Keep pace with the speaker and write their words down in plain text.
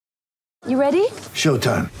You ready?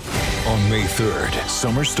 Showtime. On May 3rd,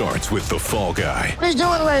 summer starts with The Fall Guy. Let's do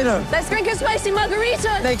it later. Let's drink a spicy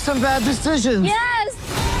margarita. Make some bad decisions.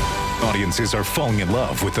 Yes! Audiences are falling in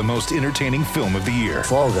love with the most entertaining film of the year.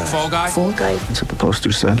 Fall Guy. Fall Guy? Fall Guy. That's what the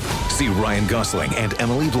poster said. See Ryan Gosling and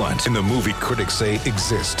Emily Blunt in the movie critics say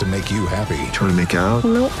exists to make you happy. Trying to make it out?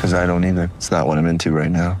 Nope. Because I don't either. It's not what I'm into right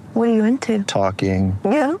now. What are you into? Talking.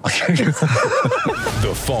 Yeah.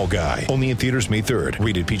 The Fall Guy. Only in theaters May 3rd.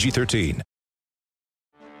 Rated PG-13.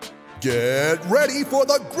 Get ready for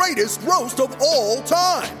the greatest roast of all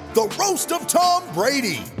time. The Roast of Tom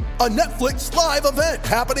Brady. A Netflix live event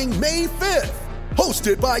happening May 5th.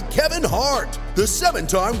 Hosted by Kevin Hart. The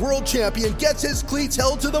 7-time world champion gets his cleats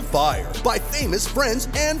held to the fire by famous friends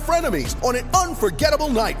and frenemies on an unforgettable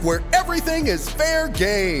night where everything is fair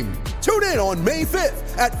game. Tune in on May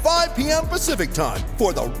 5th at 5 p.m. Pacific time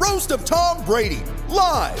for the Roast of Tom Brady.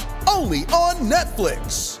 Live only on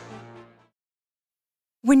Netflix.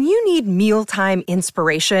 When you need mealtime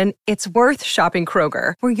inspiration, it's worth shopping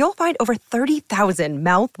Kroger, where you'll find over 30,000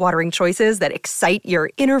 mouth-watering choices that excite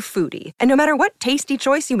your inner foodie. And no matter what tasty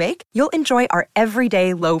choice you make, you'll enjoy our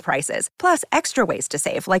everyday low prices, plus extra ways to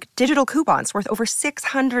save, like digital coupons worth over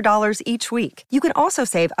 $600 each week. You can also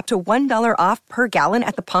save up to $1 off per gallon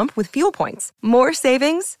at the pump with fuel points. More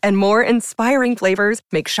savings and more inspiring flavors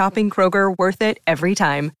make shopping Kroger worth it every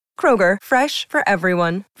time. Kroger, fresh for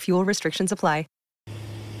everyone. Fuel restrictions apply.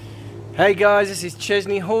 Hey guys, this is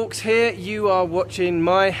Chesney Hawks here. You are watching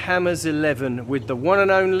My Hammers 11 with the one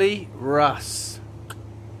and only Russ.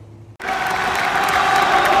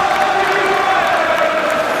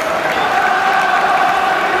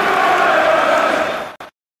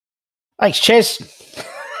 Thanks, Ches.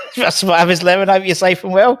 That's My Hammers 11. Hope you're safe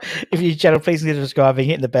and well. If you're channel, please consider subscribing,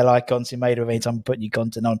 hitting the bell icon so you made of any time I'm putting new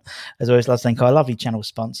content on. As always, let's thank our lovely channel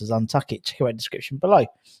sponsors, Untuck It. Check out the description below.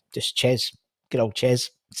 Just Ches. Good old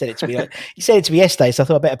Ches. Said it to me. He said it to me yesterday, so I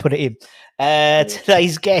thought I'd better put it in.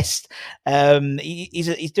 Today's guest,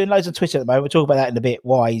 he's doing loads on Twitter at the moment. We'll talk about that in a bit.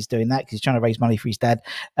 Why he's doing that? Because he's trying to raise money for his dad.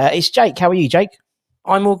 It's Jake. How are you, Jake?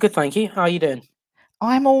 I'm all good, thank you. How are you doing?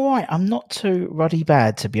 I'm all right. I'm not too ruddy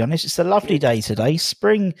bad, to be honest. It's a lovely day today.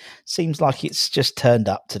 Spring seems like it's just turned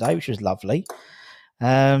up today, which was lovely.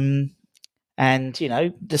 And, you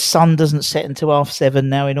know, the sun doesn't set until 7:30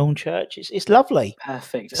 now in Hornchurch. It's lovely.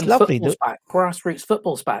 Perfect. It's and lovely. Football's back. Grassroots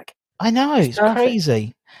football's back. I know, it's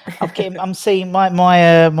crazy. I'm seeing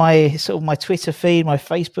my sort of my Twitter feed, my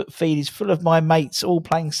Facebook feed is full of my mates all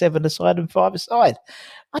playing 7-a-side and 5-a-side.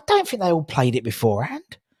 I don't think they all played it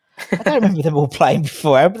beforehand. I don't remember them all playing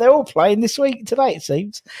beforehand, but they're all playing this week today, it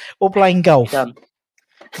seems. All playing golf.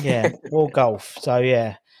 Yeah, all golf. So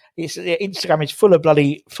yeah. Instagram is full of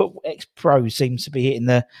bloody ex-pros. Seems to be hitting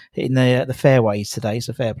the fairways today.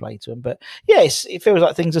 So fair play to them. But yes, it feels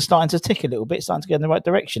like things are starting to tick a little bit, starting to go in the right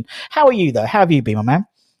direction. How are you though? How have you been, my man?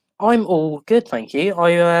 I'm all good, thank you.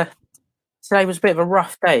 Today was a bit of a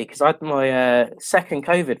rough day because I had my second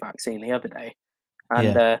COVID vaccine the other day,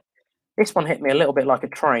 and this one hit me a little bit like a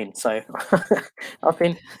train. So I've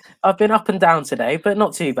been up and down today, but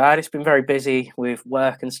not too bad. It's been very busy with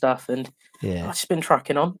work and stuff, and I've just been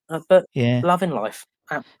trucking on, but loving life.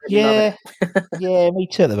 Absolutely yeah, me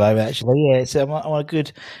too at the moment. Actually, yeah, so I'm on a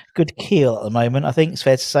good keel at the moment. I think it's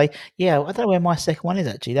fair to say. Yeah, I don't know where my second one is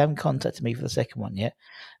actually. They haven't contacted me for the second one yet.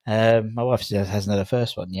 My wife hasn't had her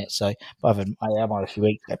first one yet, so I am on a few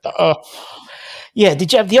weeks left. Yeah,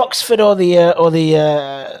 did you have the Oxford or the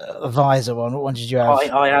Pfizer one? What one did you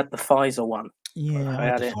have? I had the Pfizer one. Yeah, I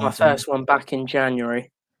had it. My first one back in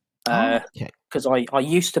January. Because I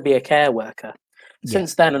used to be a care worker.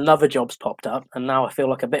 Since then, another job's popped up, and now I feel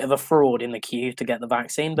like a bit of a fraud in the queue to get the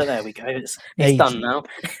vaccine. But there we go; it's done now.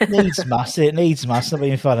 Needs must. It needs must. Not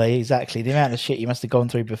being funny, exactly. The amount of shit you must have gone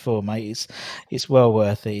through before, mate. It's well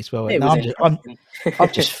worth it. It's well worth it. I'm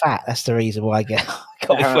just fat. That's the reason why I get.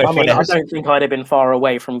 I don't think I'd have been far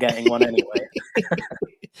away from getting one anyway.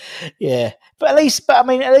 Yeah, but at least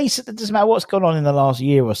it doesn't matter what's gone on in the last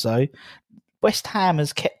year or so. West Ham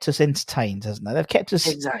has kept us entertained, hasn't they? They've kept us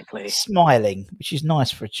smiling, which is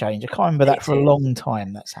nice for a change. I can't remember that for a long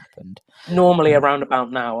time that's happened. Normally around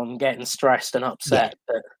about now, I'm getting stressed and upset,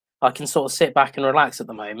 but I can sort of sit back and relax at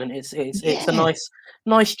the moment. It's a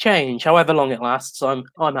nice change, however long it lasts. I'm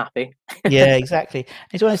happy. Yeah, exactly.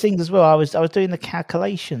 It's one of those things as well. I was doing the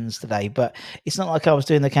calculations today, but it's not like I was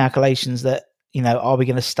doing the calculations that, you know, are we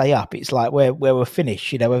going to stay up? It's like where we'll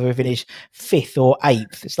finish, you know, whether we finish 5th or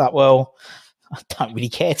 8th. It's like, well, I don't really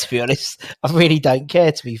care, to be honest. I really don't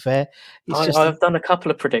care, to be fair. I've done a couple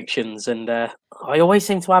of predictions, and I always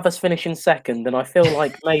seem to have us finishing second, and I feel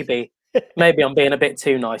like maybe Maybe I'm being a bit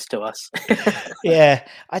too nice to us. Yeah,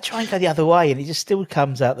 I try and go the other way, and it just still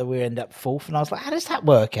comes out that we end up fourth. And I was like, how does that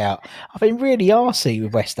work out? I've been really arsey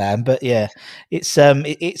with West Ham, but yeah, it's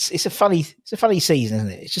a funny season,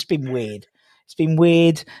 isn't it? It's just been weird. It's been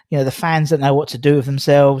weird. You know, the fans don't know what to do with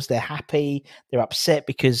themselves. They're happy. They're upset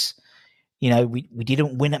because, you know, we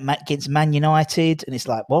didn't win against Man United, and it's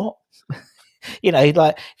like, what? You know,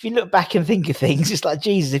 like if you look back and think of things, it's like,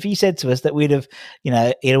 Jesus, if you said to us that we'd have, you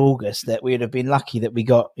know, in August that we'd have been lucky that we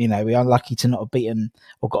got, you know, we're unlucky to not have beaten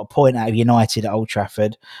or got a point out of United at Old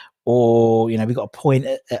Trafford, or, you know, we got a point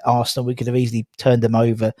at Arsenal, we could have easily turned them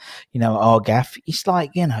over, you know, at Argaff. It's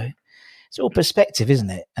like, you know, it's all perspective,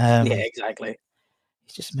 isn't it? Yeah, exactly.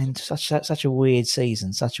 It's just been such a weird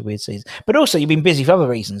season, But also, you've been busy for other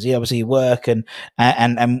reasons. You obviously work and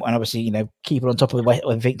obviously, you know, keep it on top of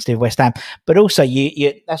the things to do with West Ham. But also,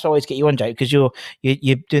 you that's why I always get you on, Jake, because you're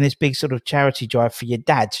doing this big sort of charity drive for your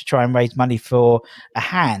dad to try and raise money for a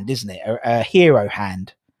hand, isn't it? A hero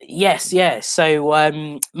hand. Yes, yeah.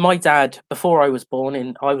 So my dad, before I was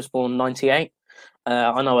born 98.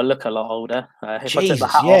 I know I look a lot older. Jesus, I took the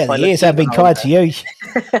hat off, the years have been kind to you.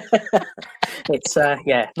 It's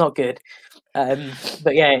not good.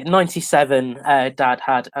 But yeah, 97. Dad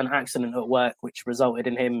had an accident at work which resulted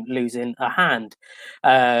in him losing a hand,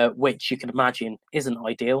 which you can imagine isn't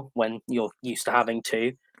ideal when you're used to having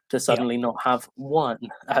two, to suddenly not have one.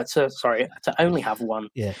 To only have one.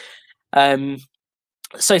 Yeah.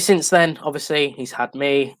 So since then, obviously, he's had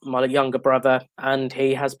me, my younger brother, and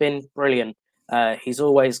he has been brilliant. He's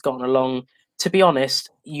always gotten along. To be honest,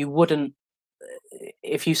 you wouldn't,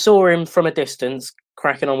 if you saw him from a distance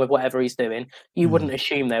cracking on with whatever he's doing, you wouldn't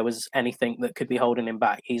assume there was anything that could be holding him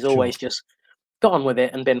back. He's always just got on with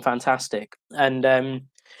it and been fantastic. And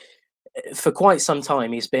for quite some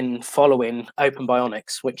time, he's been following Open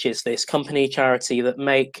Bionics, which is this company charity that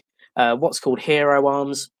make what's called hero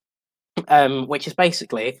arms, which is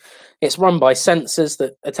basically, it's run by sensors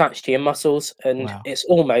that attach to your muscles, and it's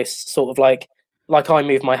almost sort of like I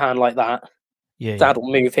move my hand like that. Dad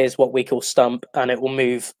will move his, what we call stump, and it will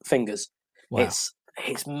move fingers. Wow.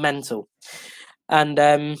 It's mental. And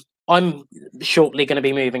I'm shortly going to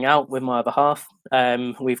be moving out with my other half.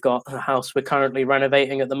 We've got a house we're currently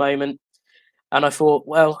renovating at the moment, and I thought,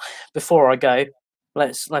 well, before I go,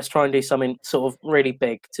 let's try and do something sort of really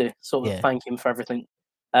big to sort of thank him for everything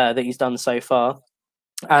that he's done so far.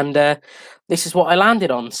 And this is what I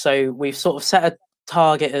landed on. So we've sort of set a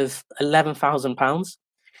target of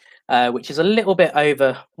 £11,000, which is a little bit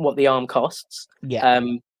over what the arm costs.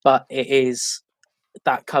 But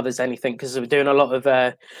that covers anything, because we're doing a lot of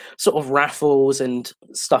sort of raffles and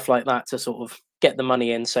stuff like that to sort of get the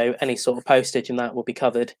money in. So any sort of postage and that will be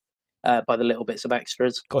covered by the little bits of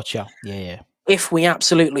extras. Gotcha. Yeah. If we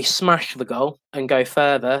absolutely smash the goal and go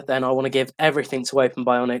further, then I want to give everything to Open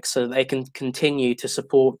Bionics so that they can continue to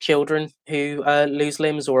support children who lose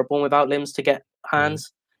limbs or are born without limbs to get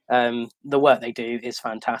hands. The work they do is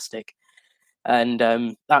fantastic, and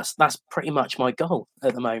that's pretty much my goal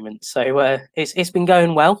at the moment. So it's been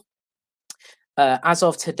going well. As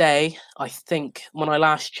of today, I think when I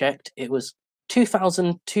last checked, it was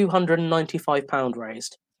 £2,295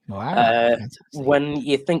 raised. Wow. When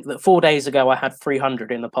you think that 4 days ago I had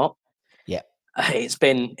 300 in the pot, it's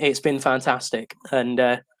been fantastic. And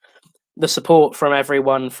the support from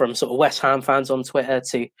everyone, from sort of West Ham fans on Twitter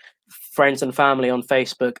to friends and family on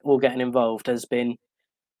Facebook, all getting involved, has been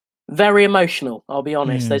very emotional. I'll be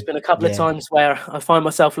honest. There's been a couple of times where I find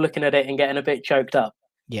myself looking at it and getting a bit choked up.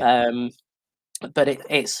 But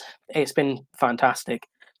it's been fantastic.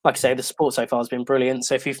 Like I say, the support so far has been brilliant.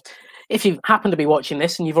 So if you happen to be watching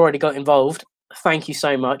this and you've already got involved, thank you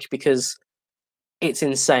so much, because it's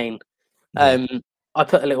insane. I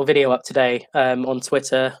put a little video up today on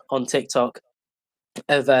Twitter, on TikTok,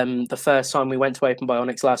 of the first time we went to Open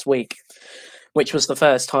Bionics last week, which was the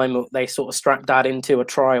first time they sort of strapped Dad into a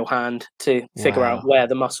trial hand to figure out where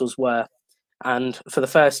the muscles were. And for the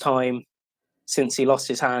first time since he lost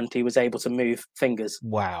his hand, he was able to move fingers.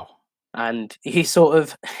 Wow. And he sort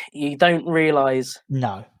of, you don't realise.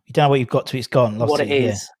 No, you don't know what you've got till it's gone. What it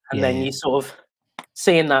is. And then you sort of,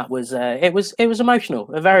 seeing that was, it was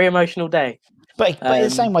emotional, a very emotional day. But in the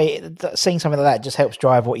same way, seeing something like that just helps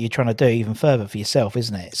drive what you're trying to do even further for yourself,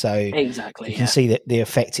 isn't it? So exactly, you can see the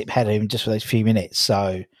effect it had on him just for those few minutes.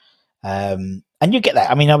 So, and you get that.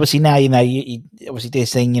 I mean, obviously now, you obviously do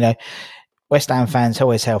this thing, West Ham fans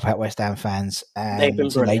always help out West Ham fans, and They've been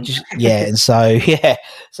brilliant. and so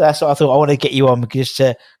so that's what I thought. I want to get you on just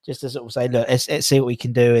to sort of say, look, let's see what we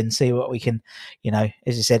can do and see what we can,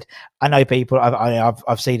 as I said, I know people.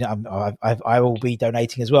 I've seen it. I will be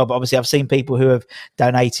donating as well, but obviously I've seen people who have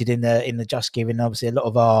donated in the Just Giving. Obviously, a lot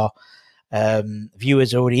of our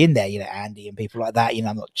viewers are already in there, Andy and people like that.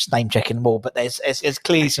 I'm not just name checking them all, but there's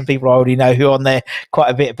clearly some people I already know who are on there quite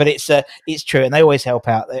a bit. But it's true, and they always help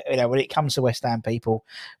out. When it comes to West Ham people,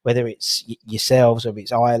 whether it's yourselves, whether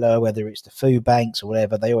it's Isla, whether it's the food banks or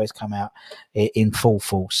whatever, they always come out in full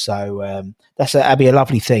force. So that'd be a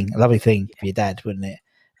lovely thing for your dad, wouldn't it?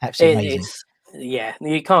 Absolutely amazing. Yeah,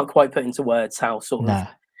 you can't quite put into words how sort of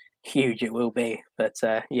huge it will be, but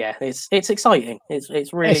it's exciting. It's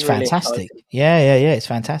really fantastic. Exciting. Yeah, it's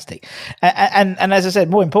fantastic. And as I said,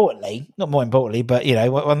 not more importantly, but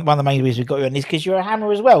one of the main reasons we got you on is because you're a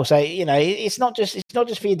Hammer as well. So it's not just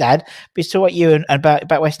for your dad, but it's to what you and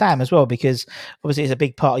about West Ham as well, because obviously it's a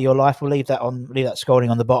big part of your life. We'll leave that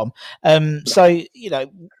scrolling on the bottom. So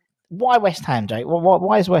why West Ham, Jake?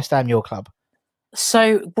 Why is West Ham your club?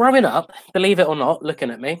 So growing up, believe it or not,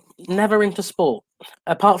 looking at me, never into sport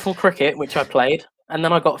apart from cricket, which I played, and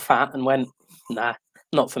then I got fat and went, nah,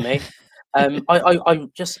 not for me. I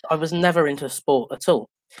was never into sport at all.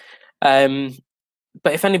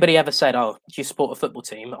 But if anybody ever said, "Oh, do you support a football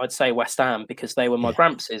team?" I'd say West Ham, because they were my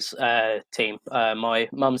Gramps' team, my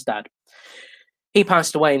mum's dad. He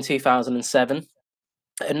passed away in 2007,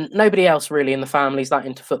 and nobody else really in the family's that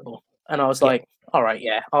into football. And I was like, all right,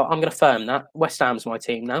 I'm going to firm that. West Ham's my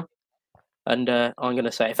team now. And I'm going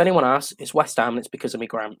to say, if anyone asks, it's West Ham and it's because of me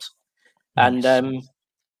Gramps. Nice. And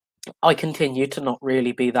I continued to not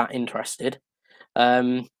really be that interested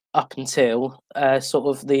up until sort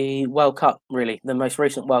of the World Cup, really, the most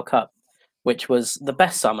recent World Cup, which was the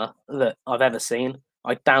best summer that I've ever seen.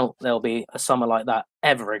 I doubt there'll be a summer like that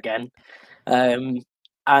ever again. And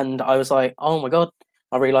I was like, oh my God,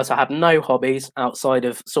 I realised I had no hobbies outside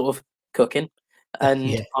of sort of cooking.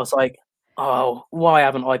 And I was like, oh, why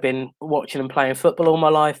haven't I been watching and playing football all my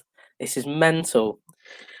life? This is mental.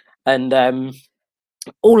 And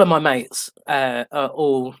all of my mates are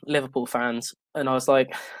all Liverpool fans. And I was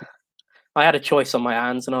like, I had a choice on my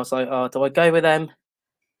hands. And I was like, oh, do I go with them?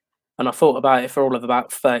 And I thought about it for all of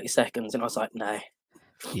about 30 seconds. And I was like, no.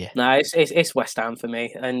 No, it's West Ham for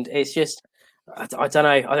me. And it's just, I don't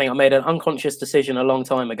know. I think I made an unconscious decision a long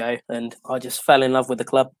time ago. And I just fell in love with the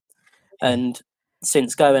club. And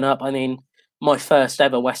since going up, I mean, my first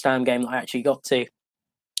ever West Ham game that I actually got to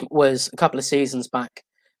was a couple of seasons back,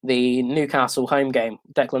 the Newcastle home game,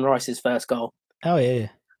 Declan Rice's first goal. Oh, yeah.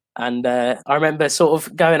 And I remember sort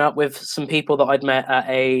of going up with some people that I'd met at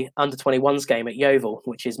a under-21s game at Yeovil,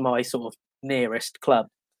 which is my sort of nearest club.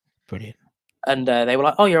 Brilliant. And they were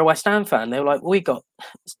like, oh, you're a West Ham fan? They were like, well, we got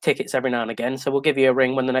tickets every now and again, so we'll give you a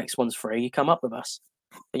ring when the next one's free. You come up with us.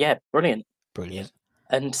 But yeah, brilliant.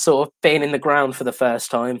 And sort of being in the ground for the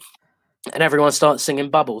first time, and everyone starts singing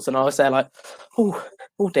Bubbles, and I was there like, oh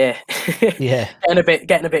dear, getting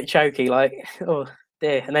a bit choky, like, oh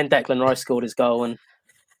dear. And then Declan Rice scored his goal, and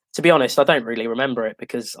to be honest, I don't really remember it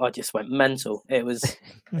because I just went mental. It was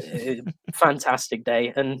a fantastic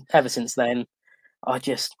day, and ever since then,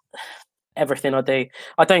 everything I do,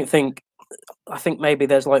 I think maybe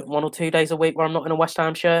there's like 1 or 2 days a week where I'm not in a West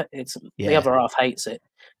Ham shirt. The other half hates it.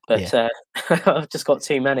 But I've just got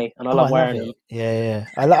too many, and I love wearing them. Yeah.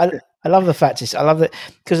 I love the fact I love that,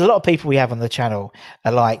 because a lot of people we have on the channel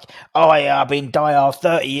are like, oh yeah, I've been die-hard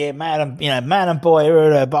 30-year man and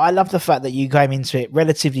boy. But I love the fact that you came into it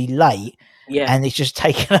relatively late, and it's just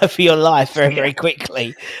taken over your life very, very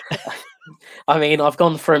quickly. I mean, I've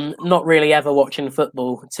gone from not really ever watching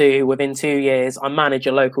football to within 2 years, I manage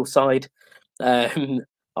a local side. I'm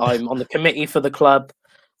on the committee for the club.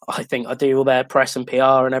 I think I do all their press and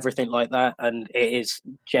PR and everything like that, and it is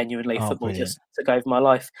genuinely football brilliant. Just took over my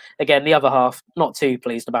life. Again, the other half, not too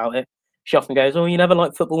pleased about it. She often goes, oh, you never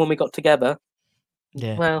liked football when we got together.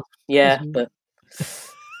 Yeah. Well, yeah, but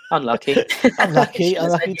unlucky. Unlucky.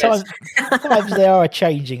 Times they are a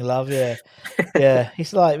changing, love, yeah.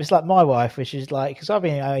 It's like my wife, which is like, because I've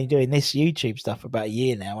been only doing this YouTube stuff for about a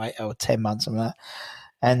year now, 8 or 10 months, something like that.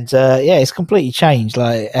 And it's completely changed,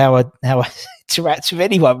 like how I interact with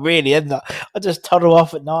anyone, really. And I just toddle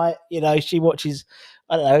off at night. She watches,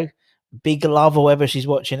 I don't know, Big Love or whatever she's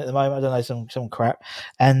watching at the moment. I don't know, some crap.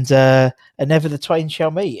 And never the twain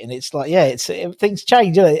shall meet. And it's like, things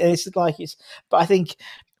change, isn't it? And it's like but I think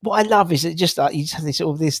what I love is it just like you just have this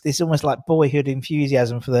sort of this almost like boyhood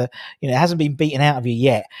enthusiasm for the, it hasn't been beaten out of you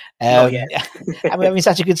yet. Not yet. And we're having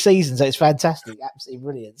such a good season, so it's fantastic, absolutely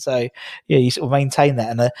brilliant. So yeah, you sort of maintain that,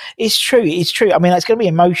 and it's true. I mean, it's going to be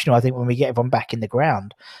emotional, I think, when we get everyone back in the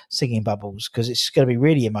ground singing Bubbles, because it's going to be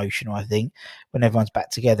really emotional, I think, when everyone's back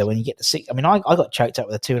together. When you get to see, I mean, I got choked up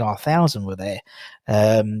with the 2,500 were there,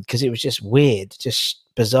 because it was just weird, just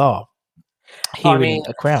bizarre hearing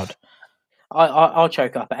a crowd. I'll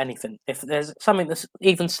choke up at anything. If there's something that's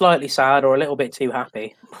even slightly sad or a little bit too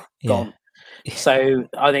happy, gone. So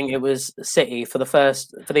I think it was City for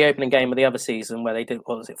the opening game of the other season where they did,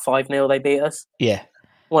 what was it, 5-0 they beat us? Yeah.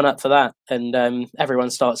 One up for that, and everyone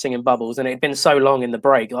started singing Bubbles, and it had been so long in the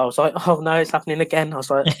break. I was like, oh no, it's happening again. I was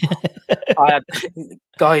like, I had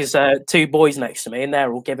guys, 2 boys next to me, and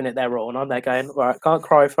they're all giving it their all, and I'm there going, right, can't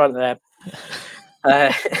cry in front of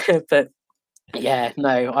them. But yeah,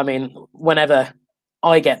 no, I mean, whenever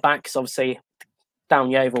I get back, because obviously down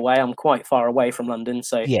the Yeovil way, I'm quite far away from London,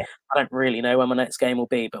 so I don't really know when my next game will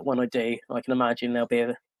be. But when I do, I can imagine there'll be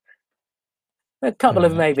a couple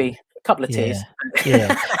of tears.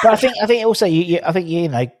 Yeah, but I think also I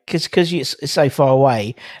think because it's so far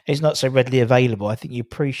away, it's not so readily available. I think you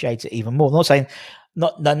appreciate it even more. I'm not saying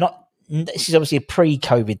not. This is obviously a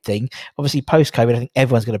pre-COVID thing. Obviously, post-COVID, I think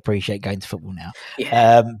everyone's going to appreciate going to football now.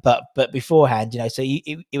 Yeah. But beforehand, so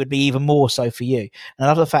it would be even more so for you. And I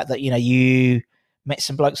love the fact that you met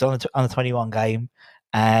some blokes on the 21 game,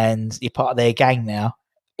 and you're part of their gang now.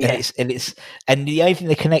 Yeah. And the only thing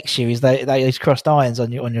that connects you is those crossed irons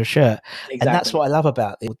on your shirt. Exactly. And that's what I love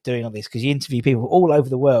about doing all this, because you interview people all over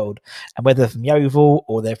the world, and whether they're from Yeovil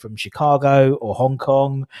or they're from Chicago or Hong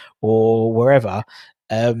Kong or wherever.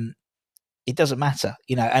 It doesn't matter,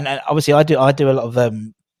 and obviously I do a lot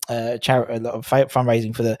of charity, a lot of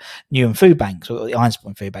fundraising for the Newham food banks or the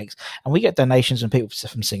Ironspoon food banks, and we get donations from people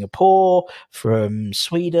from Singapore, from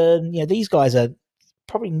Sweden. These guys are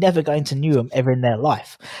probably never going to Newham ever in their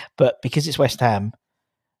life, but because it's West Ham,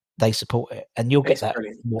 they support it, and you'll get that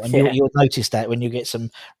more, and you'll notice that when you get some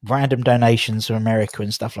random donations from America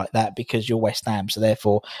and stuff like that, because you're West Ham, so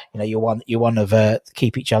therefore you're one of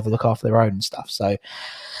keep each other, look after their own and stuff. So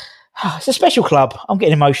it's a special club. I'm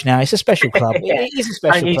getting emotional now. It's a special club. It is a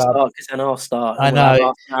special club. Because then I'll start. I know.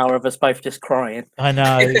 Half an hour of us both just crying. I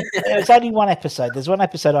know. It's only one episode. There's one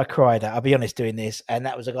episode I cried at, I'll be honest, doing this, and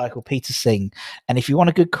that was a guy called Peter Singh. And if you want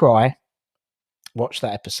a good cry, watch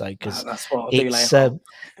that episode, because that's what I'll do later.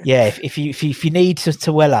 If you need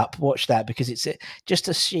to well up, watch that, because it's just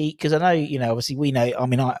a sheet. Because I know, obviously we know. I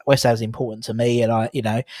mean, West Ham is important to me,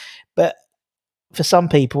 and but for some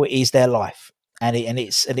people, it is their life. And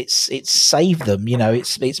it's saved them,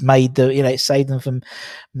 it's made it's saved them from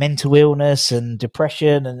mental illness and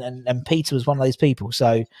depression, and Peter was one of those people.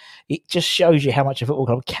 So it just shows you how much a football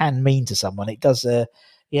club can mean to someone. It does. I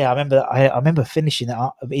remember finishing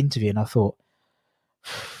that interview, and I thought,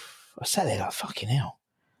 I sat there like, fucking hell.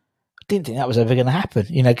 I didn't think that was ever going to happen,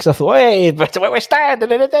 because I thought, hey, but we're standing,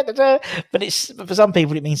 but for some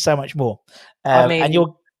people it means so much more. And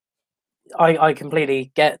you're. I completely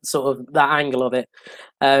get sort of that angle of it.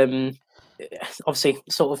 Obviously,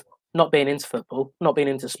 sort of not being into football, not being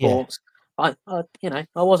into sports. I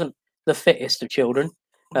wasn't the fittest of children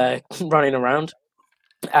running around,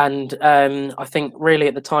 and I think really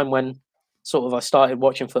at the time when sort of I started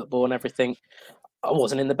watching football and everything, I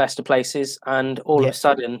wasn't in the best of places. And all of a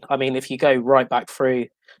sudden, I mean, if you go right back through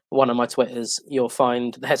one of my Twitters, you'll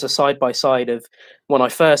find there's a side-by-side of when I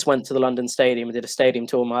first went to the London Stadium and did a stadium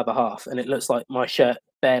tour on my other half, and it looks like my shirt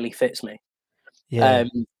barely fits me.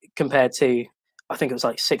 Compared to, I think it was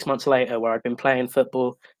like 6 months later, where I'd been playing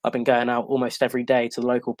football. I've been going out almost every day to the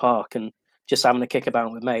local park and just having a kick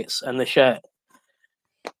about with mates, and the shirt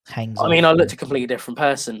hangs. I mean, I looked a completely different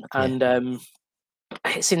person, and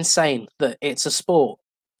it's insane that it's a sport,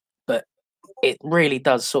 but it really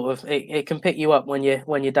does sort of it can pick you up when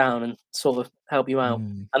you're down and sort of help you out.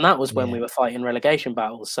 And that was when we were fighting relegation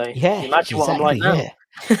battles. So imagine what I'm like now.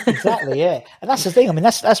 Exactly, and that's the thing. I mean,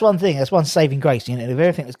 that's one thing. That's one saving grace. Of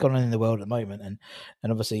everything that's gone on in the world at the moment, and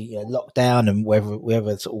obviously lockdown and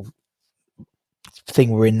wherever sort of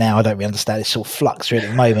thing we're in now. I don't really understand this sort of flux we're in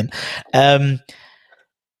at the moment.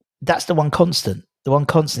 That's the one constant. The one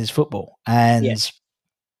constant is football, and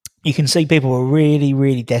you can see people were really,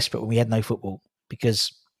 really desperate when we had no football,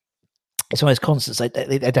 because it's one of those constants they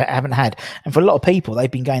haven't had. And for a lot of people,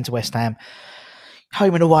 they've been going to West Ham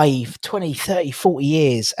home and away for 20, 30, 40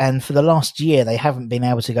 years. And for the last year, they haven't been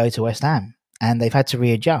able to go to West Ham, and they've had to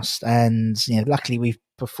readjust. And, luckily we've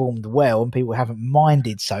performed well and people haven't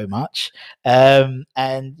minded so much. And,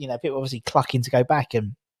 people obviously clucking to go back.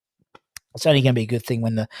 And it's only going to be a good thing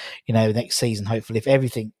when next season, hopefully, if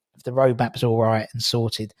the roadmap's all right and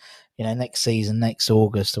sorted, next season, next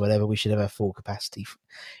August or whatever, we should have a full capacity,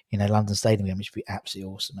 London Stadium again, which would be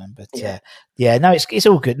absolutely awesome, man. But no, it's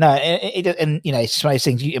all good. No, and it's just one of those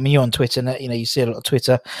things. You're on Twitter, and you see a lot of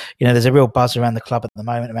Twitter. There's a real buzz around the club at the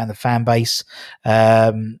moment, around the fan base.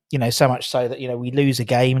 So much so that we lose a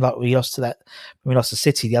game like we lost to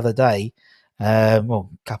City the other day, a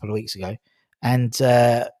couple of weeks ago, and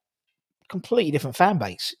completely different fan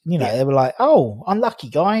base. They were like, "Oh, unlucky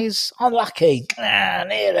guys, unlucky,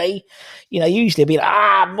 nearly." Usually it'd be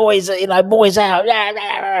like, boys out,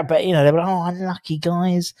 but they were like, "Oh, unlucky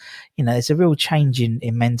guys." There's a real change in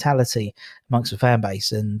mentality amongst the fan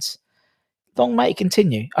base, and long may it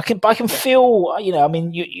continue. I can feel,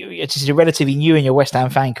 it's just relatively new in your West Ham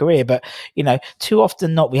fan career, but too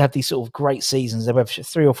often not we have these sort of great seasons. There were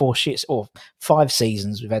 3 or 4 shits, or 5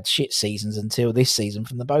 seasons we've had shit seasons until this season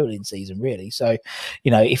from the bowling season, really. So,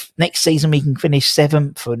 if next season we can finish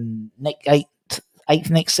 7th and 8th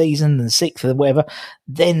next season and 6th or whatever,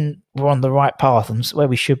 then we're on the right path and where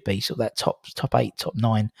we should be. So that top 8, top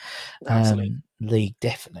 9 league,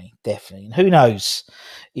 definitely. And who knows?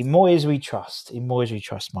 In Moyes we trust.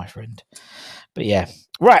 My friend. But yeah,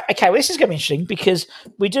 right. Okay. Well, this is going to be interesting because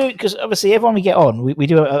obviously everyone we get on, we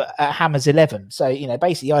do a Hammers 11. So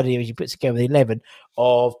basically the idea is you put together the 11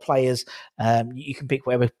 of players. You can pick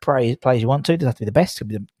whatever players you want to. It doesn't have to be the best. It could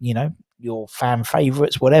be your fan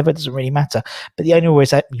favourites, whatever, it doesn't really matter. But the only rule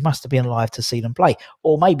is that you must have been alive to see them play.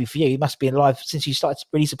 Or maybe for you must be alive since you started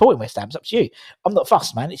really supporting West Ham. It's up to you. I'm not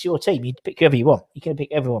fussed, man. It's your team. You pick whoever you want. You can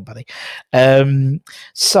pick everyone, buddy.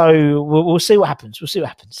 So we'll see what happens.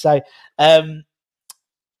 So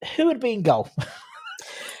who would be in goal?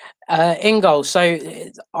 In goal. So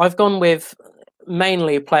I've gone with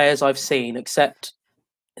mainly players I've seen, except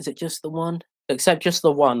just the one,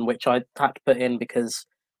 which I had to put in because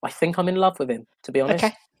I think I'm in love with him, to be honest.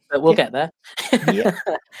 Okay. But we'll get there.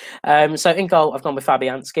 Yeah. So in goal, I've gone with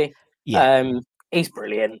Fabianski. Yeah. He's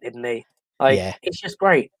brilliant, isn't he? He's just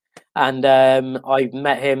great. And I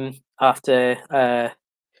met him after...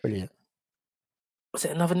 brilliant. Was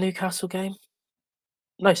it another Newcastle game?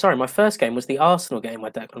 No, sorry. My first game was the Arsenal game where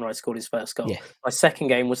Declan Rice scored his first goal. Yeah. My second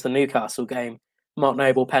game was the Newcastle game. Mark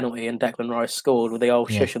Noble penalty and Declan Rice scored with the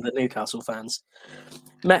old shush of the Newcastle fans.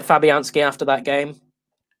 Met Fabianski after that game.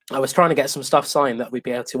 I was trying to get some stuff signed that we'd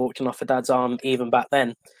be able to auction off for Dad's arm even back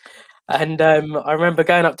then. And I remember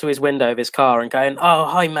going up to his window of his car and going, "Oh,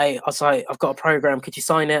 hi, mate." I was like, "I've got a program. Could you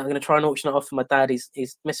sign it? I'm going to try and auction it off for my dad.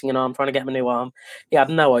 He's missing an arm, trying to get him a new arm." He had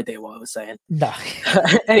no idea what I was saying. No.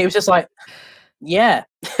 And he was just like, "Yeah,"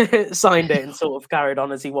 signed it and sort of carried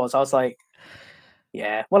on as he was. I was like,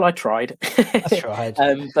 "Yeah, well, I tried."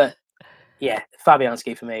 But yeah,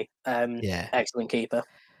 Fabianski for me. Excellent keeper.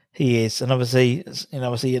 He is, and obviously,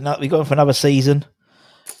 we got him for another season,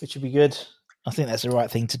 which would be good. I think that's the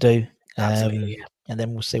right thing to do. Absolutely. And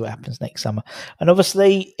then we'll see what happens next summer. And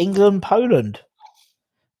obviously, England, Poland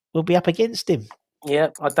will be up against him. Yeah,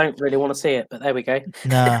 I don't really want to see it, but there we go.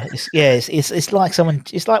 No, it's like someone.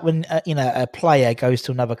 It's like when a player goes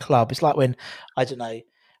to another club. It's like when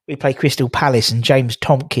we play Crystal Palace and James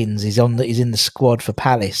Tompkins is in the squad for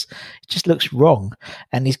Palace. It just looks wrong,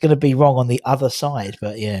 and he's going to be wrong on the other side.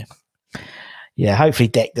 But yeah. Hopefully,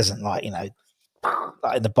 Deck doesn't like in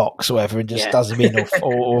the box or whatever and just does him in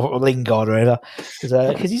or Lingard or whatever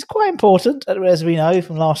because he's quite important as we know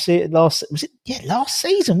from last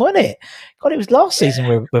season, wasn't it? God, it was last season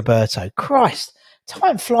with Roberto. Christ.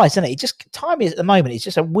 Time flies, doesn't it? Time is at the moment. It's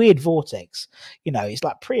just a weird vortex. It's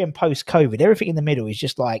like pre and post COVID. Everything in the middle is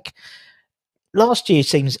just like last year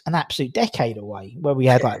seems an absolute decade away. Where we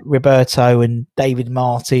had like Roberto and David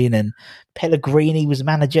Martin and Pellegrini was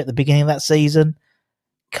manager at the beginning of that season.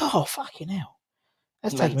 God, fucking hell,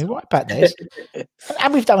 that's taking me right back there.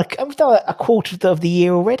 And we've done a quarter of the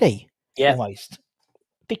year already. Yeah, almost.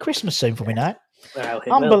 Be Christmas soon for me now. Well,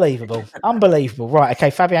 unbelievable. Right, okay,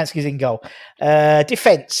 Fabianski's in goal.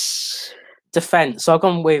 Defence. So I've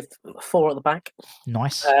gone with 4 at the back.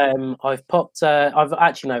 Nice. I've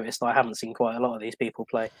actually noticed that I haven't seen quite a lot of these people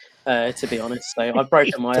play, to be honest. So I've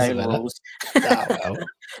broken my own rules.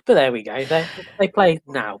 But there we go. They play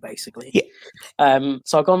now, basically. Yeah.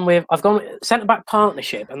 So I've gone centre back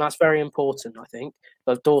partnership, and that's very important, I think,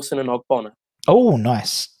 of Dawson and Ogbonna. Oh,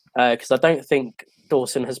 nice. Because I don't think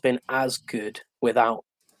Dawson has been as good without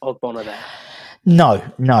Ogbonna there. No,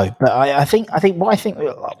 but I think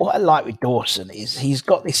what I like with Dawson is he's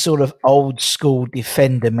got this sort of old school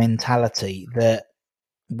defender mentality that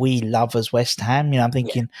we love as West Ham. I'm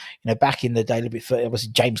thinking, back in the day, a little bit further,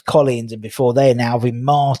 obviously James Collins, and before then, Alvin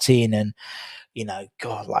Martin, and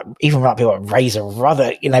God, like even like people like Razor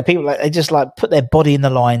Ruddock, people like they just like put their body in the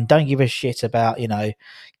line, don't give a shit about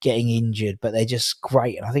getting injured, but they're just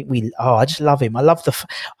great. And I think I just love him. I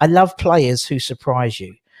love players who surprise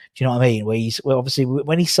you. Do you know what I mean? Where obviously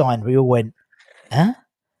when he signed, we all went, huh?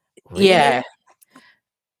 Really? Yeah.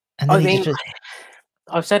 And then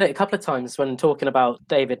I've said it a couple of times when talking about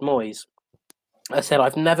David Moyes. I said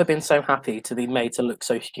I've never been so happy to be made to look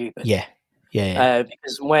so stupid. Yeah.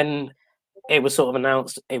 Because when it was sort of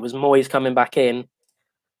announced it was Moyes coming back in,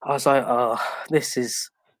 I was like, oh,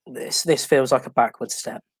 this feels like a backward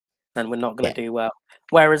step, and we're not going to do well.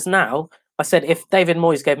 Whereas now, I said if David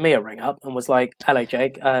Moyes gave me a ring up and was like, hello,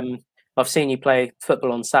 Jake, I've seen you play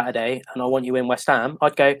football on Saturday and I want you in West Ham,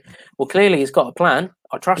 I'd go, well, clearly he's got a plan.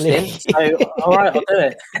 I trust him. So, all right, I'll do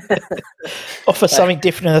it. Offer something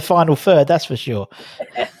different in the final third, that's for sure.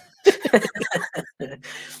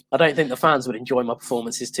 I don't think the fans would enjoy my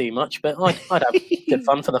performances too much, but I'd have good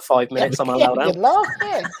fun for the 5 minutes I'm allowed out.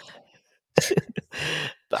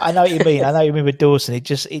 But I know what you mean. I know what you mean with Dawson. It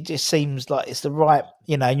just seems like it's the right,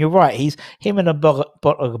 and you're right. Him and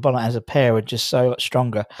Bonner as a pair are just so much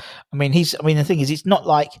stronger. The thing is, it's not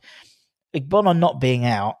like Bonner not being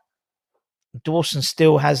out. Dawson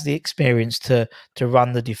still has the experience to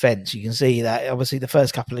run the defence. You can see that obviously the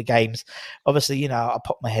first couple of games. Obviously, I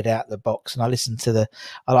pop my head out the box and I like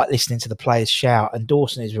listening to the players shout. And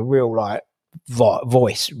Dawson is a real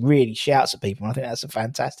voice, really shouts at people. And I think that's a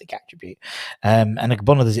fantastic attribute. And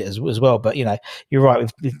Bonner does it as well. But you're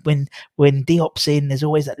right. When Diop's in, there's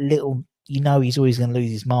always that little. He's always going to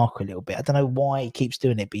lose his marker a little bit. I don't know why he keeps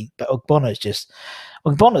doing it, but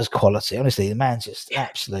Bonner's quality. Honestly, the man's just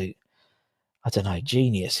absolute. I don't know,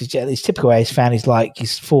 genius. It's typical way he's found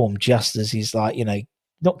his form just as he's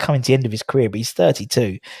not coming to the end of his career, but he's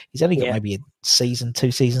 32. He's only got maybe a season,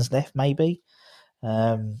 2 seasons left, maybe.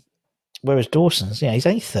 Whereas Dawson's, he's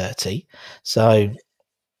only 30. So,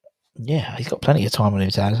 he's got plenty of time on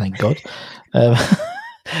his hands, thank God.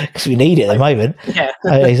 Because we need it at the moment. Yeah.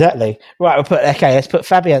 Exactly. Right, let's put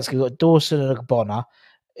Fabianski. We've got Dawson and Bonner.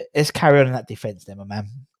 Let's carry on in that defence then, my man.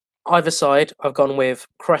 Either side, I've gone with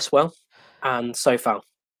Cresswell and Sofal.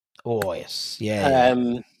 Oh, yes. Yeah.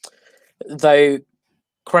 Though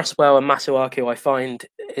Cresswell and Masuaku, I find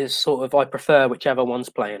is sort of, I prefer whichever one's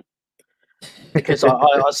playing. Because I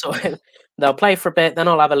sort of, they'll play for a bit, then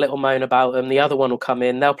I'll have a little moan about them. The other one will come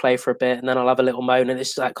in, they'll play for a bit, and then I'll have a little moan. And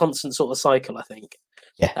it's that constant sort of cycle, I think.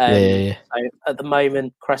 Yeah. So at the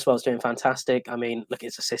moment, Cresswell's doing fantastic. I mean, look at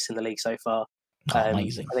his assists in the league so far.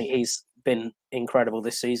 Amazing. I think he's been incredible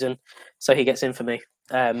this season. So he gets in for me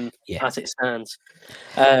as it stands.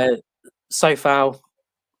 Sofal,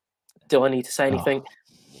 do I need to say anything?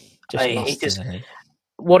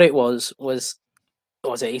 What it was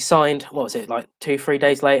what was it? He signed, like 2-3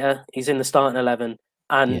 days later, he's in the starting 11,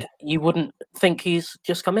 and you wouldn't think he's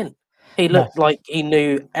just come in. He looked like he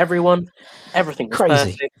knew everyone, everything was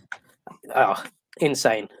crazy. perfect. Oh,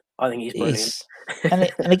 insane. I think he's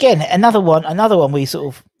brilliant. and again, another one we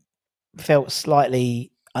sort of felt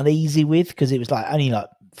slightly uneasy with because it was like only like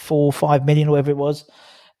 4 or 5 million or whatever it was,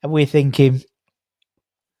 and we're thinking,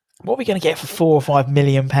 what are we going to get for 4 or 5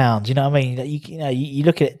 million pounds? You know what I mean? You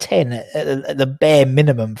look at 10 at the bare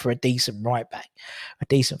minimum for a decent right back, a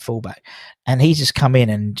decent fullback, and he's just come in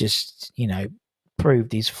and just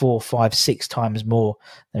proved he's 4, 5, 6 times more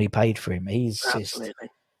than he paid for him. He's absolutely.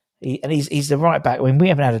 He's the right back. I mean, we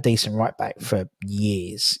haven't had a decent right back for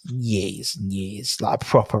years, like a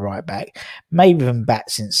proper right back. Maybe even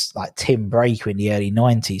back since like Tim Breaker in the early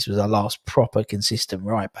 90s was our last proper consistent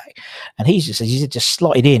right back. And he's just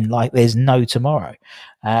slotted in like there's no tomorrow.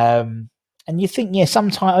 And you think,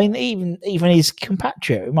 sometimes, I mean, even his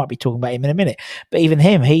compatriot, we might be talking about him in a minute, but even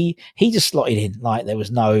him, he just slotted in like there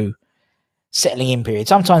was no settling in period.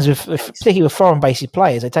 Sometimes, particularly with foreign-based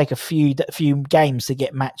players, they take a few games to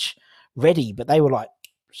get match ready, but they were like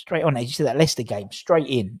straight on. They just did that Leicester game, straight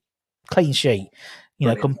in, clean sheet,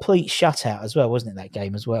 complete shutout as well, wasn't it? That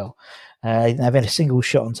game as well. They've had a single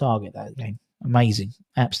shot on target that game. Amazing,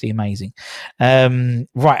 absolutely amazing.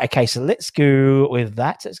 Right, okay, so let's go with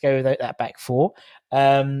that. Let's go with that back four.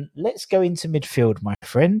 Let's go into midfield, my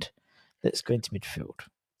friend. Let's go into midfield.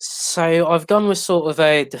 So I've gone with sort of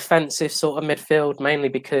a defensive sort of midfield, mainly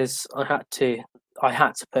because I had to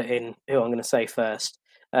put in who I'm going to say first.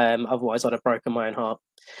 Otherwise, I'd have broken my own heart.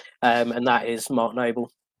 And that is Mark Noble.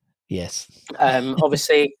 Yes.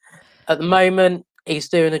 Obviously, at the moment, he's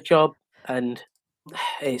doing a job, and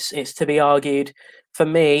it's to be argued. For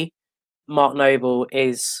me, Mark Noble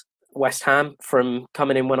is West Ham from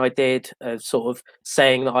coming in when I did, sort of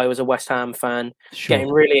saying that I was a West Ham fan, getting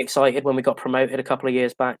really excited when we got promoted a couple of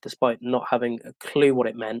years back, despite not having a clue what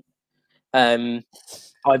it meant.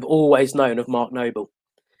 I've always known of Mark Noble.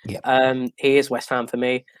 He is West Ham for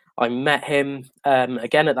me. I met him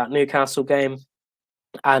again at that Newcastle game,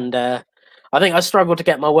 and I think I struggled to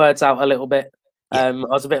get my words out a little bit. I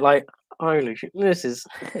was a bit like, holy shit,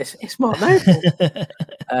 it's Mark Noble.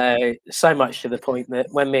 So much to the point that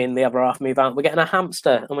when me and the other half move out, we're getting a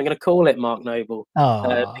hamster and we're going to call it Mark Noble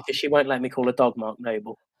because she won't let me call a dog Mark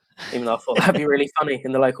Noble, even though I thought that'd be really funny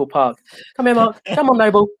in the local park. Come here, Mark. Come on,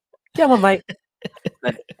 Noble. Come on, mate.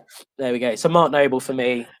 There we go. So Mark Noble for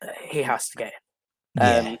me, he has to get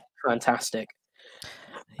in. Fantastic.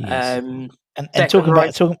 And talking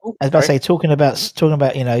about talking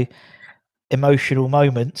about emotional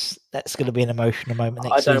moments. That's going to be an emotional moment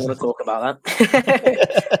next season. I don't want to talk about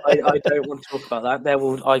that. I don't want to talk about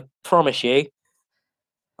that. I promise you.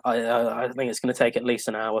 I think it's going to take at least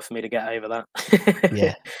an hour for me to get over that.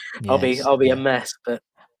 I'll be a mess, but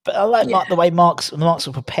I like the way Mark's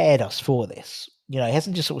have prepared us for this. He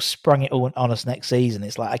hasn't just sort of sprung it all on us next season.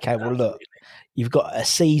 It's like, okay, well, look, you've got a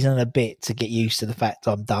season and a bit to get used to the fact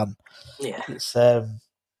I'm done. Yeah, it's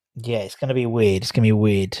it's going to be weird. It's going to be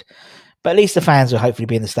weird. But at least the fans will hopefully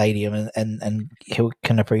be in the stadium and he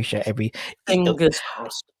can appreciate every. Fingers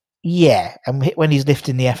crossed. Yeah, and when he's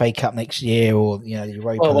lifting the FA Cup next year, or the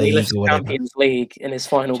Europa when League, he lifts or whatever. Champions League in his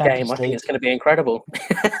final game, I think it's going to be incredible.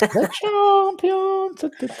 The champion.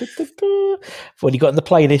 What you got in the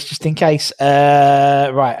playlist, just in case?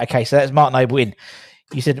 Right, okay, so that's Mark Noble in.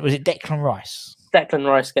 You said, was it Declan Rice? Declan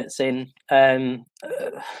Rice gets in,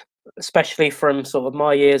 especially from sort of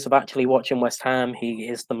my years of actually watching West Ham. He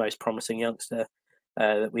is the most promising youngster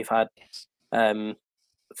that we've had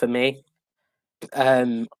for me.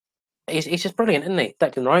 He's just brilliant, isn't he,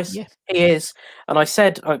 Declan Rice? Yeah. He is. And I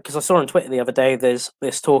said, because I saw on Twitter the other day, there's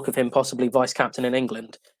this talk of him possibly vice-captain in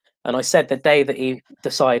England. And I said the day that he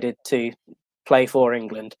decided to play for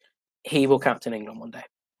England, he will captain England one day.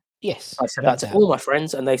 Yes. I said that to all my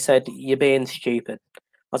friends, and they said, you're being stupid. I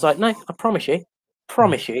was like, no, I promise you,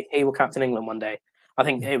 he will captain England one day. I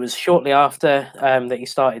think it was shortly after that he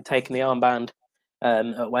started taking the armband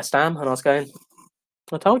at West Ham, and I was going,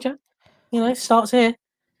 I told you, it starts here.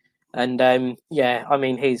 And I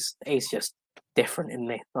mean, he's just different, isn't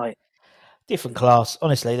he? Like different class.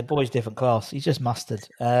 Honestly, the boy's different class. He's just mustard.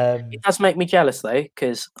 It does make me jealous though,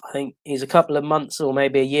 because I think he's a couple of months or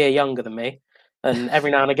maybe a year younger than me, and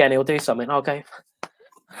every now and again he'll do something. I'll go,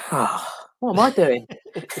 what am I doing?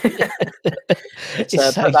 It's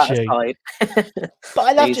so put that true. aside. But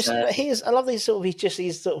I love I love these sort of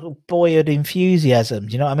his sort of boyhood enthusiasm.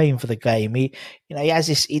 Do you know what I mean for the game? He has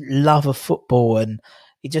this love of football, and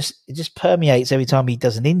it just permeates every time he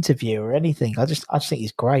does an interview or anything. I just think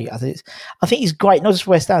he's great. I think he's great, not just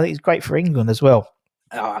West Ham. I think he's great for England as well.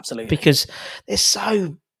 Oh, absolutely. Because they're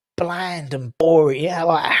so bland and boring. Yeah,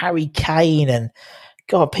 like Harry Kane and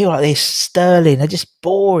God, people like this, Sterling, they're just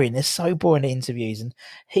boring. They're so boring in interviews, and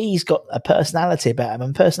he's got a personality about him.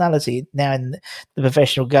 And personality now in the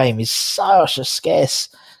professional game is such a scarce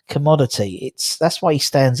commodity. That's why he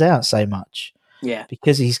stands out so much. Yeah,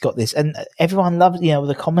 because he's got this, and everyone loves.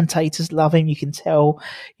 The commentators love him. You can tell,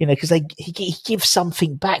 because he gives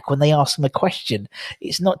something back when they ask him a question.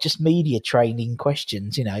 It's not just media training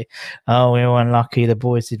questions. Oh, we were unlucky. The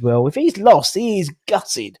boys did well. If he's lost, he is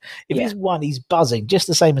gutted. If he's won, he's buzzing, just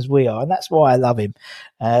the same as we are, and that's why I love him.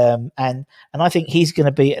 And I think he's going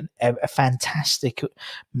to be a fantastic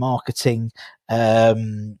marketing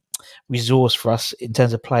resource for us in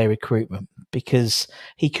terms of player recruitment, because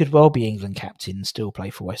he could well be England captain and still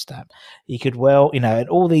play for West Ham. He could well, and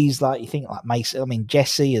all these, like, you think like Mason, I mean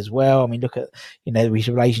Jesse as well. I mean, look at his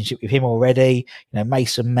relationship with him already.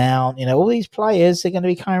 Mason Mount. All these players are going to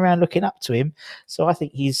be coming around looking up to him. So I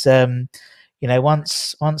think he's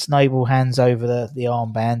once Noble hands over the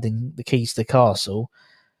armband and the keys to the castle,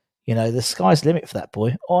 the sky's the limit for that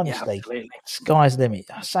boy. Honestly, sky's the limit.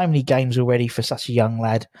 So many games already for such a young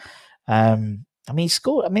lad. I mean, he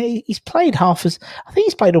scored. I mean, he's played I think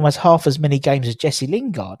he's played almost half as many games as Jesse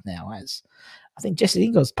Lingard now has. I think Jesse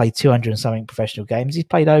Lingard's played 200 and something professional games. He's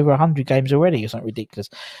played over 100 games already, or something ridiculous.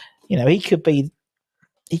 He could be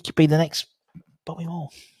the next Bobby Moore.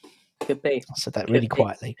 Could be. I said that really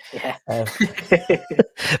quietly. Yeah.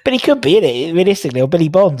 But he could be, innit? Realistically, or Billy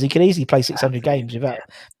Bonds. He could easily play 600 games without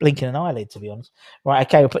blinking an eyelid, to be honest. Right,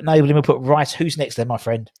 okay, we'll put Noble in, we'll put Rice. Who's next then, my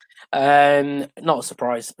friend? Not a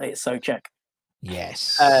surprise. It's Souček.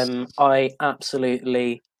 Yes. I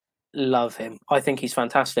absolutely love him. I think he's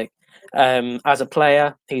fantastic. As a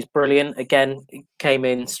player, he's brilliant. Again, came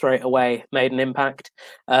in straight away, made an impact.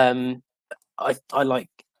 I like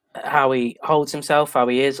how he holds himself, how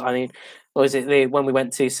he is. I mean, was it when we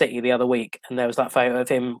went to City the other week and there was that photo of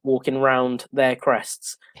him walking around their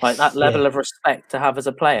crests? Like that level of respect to have as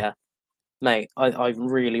a player, mate. I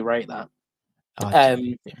really rate that.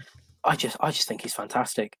 I just think he's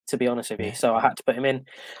fantastic, to be honest with you. So I had to put him in.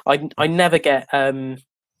 I never get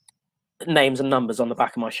names and numbers on the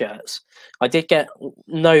back of my shirts. I did get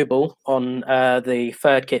Noble on the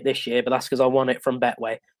third kit this year, but that's because I won it from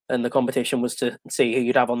Betway, and the competition was to see who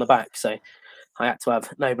you'd have on the back. So I had to have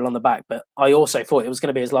Noble on the back, but I also thought it was going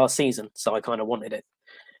to be his last season, so I kind of wanted it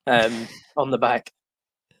on the back.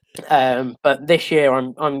 But this year,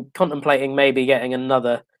 I'm contemplating maybe getting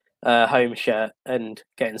another home shirt and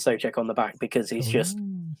getting Souček on the back because he's just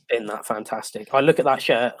been that fantastic. I look at that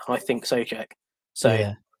shirt, I think Souček.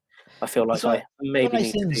 So I feel like I maybe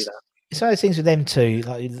need to do that. It's one of those things with them too,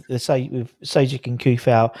 like say with Souček and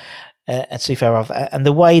Kufal and Coufal, and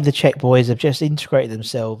the way the Czech boys have just integrated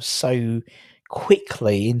themselves so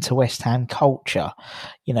quickly into West Ham culture,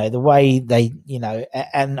 you know, the way they, you know,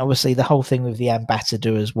 and obviously the whole thing with the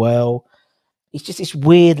ambassador as well. It's just this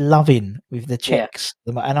weird loving with the Czechs,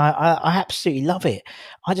 and I absolutely love it.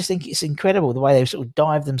 I just think it's incredible the way they sort of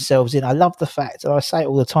dive themselves in. I love the fact, and I say it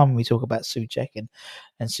all the time when we talk about Souček and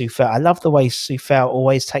Coufal. I love the way Coufal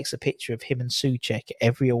always takes a picture of him and Souček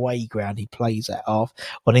every away ground he plays at on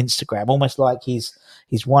Instagram, almost like he's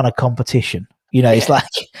won a competition. You know, it's like.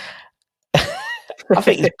 I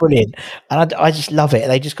think it's brilliant, and I just love it.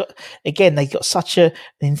 They just got such an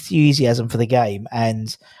enthusiasm for the game,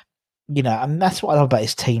 and you know, and that's what I love about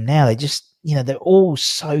this team now. They just, you know, they're all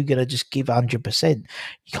so gonna just give 100%.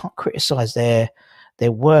 You can't criticize their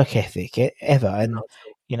work ethic ever, and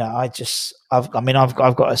you know, I've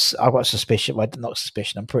got a suspicion. Well, not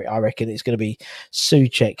suspicion. I reckon it's going to be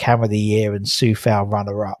Souček Hammer of the Year and Coufal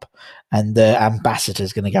runner up, and the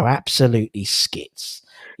ambassador's going to go absolutely skits.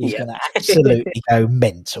 He's going to absolutely go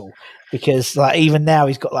mental because, like, even now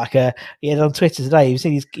he's got like he had on Twitter today. You've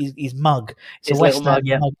seen his mug. It's a West Ham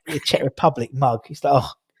mug, a Czech Republic mug. He's like, oh,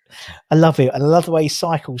 I love it, and I love the way he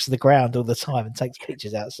cycles to the ground all the time and takes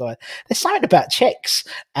pictures outside. There's something about Czechs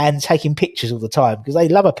and taking pictures all the time because they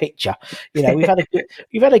love a picture. You know, we've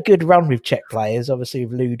had a good run with Czech players, obviously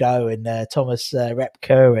with Ludo and Thomas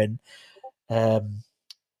Repka and.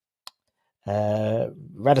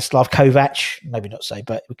 Radoslav Kovac, maybe not so,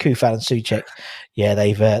 but with Coufal and Souček,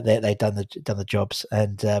 they've done the jobs.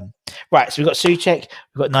 And right, so we've got Souček,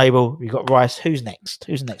 we've got Noble, we've got Rice. Who's next?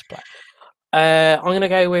 Who's the next player? I'm going to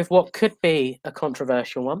go with what could be a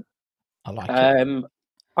controversial one. I like it. I'm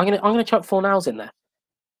going to chuck Fornals in there.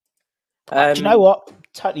 Do you know what?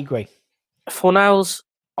 Totally agree. Fornals,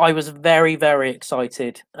 I was very, very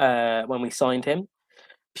excited when we signed him,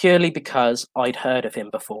 purely because I'd heard of him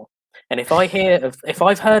before. And if I've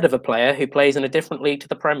heard of a player who plays in a different league to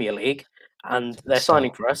the Premier League and they're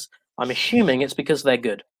signing for us, I'm assuming it's because they're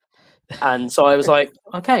good. And so I was like,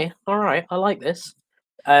 okay, all right, I like this.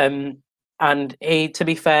 And he, to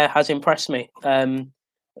be fair, has impressed me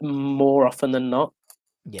more often than not.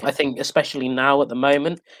 Yeah. I think especially now at the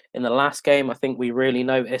moment, in the last game, I think we really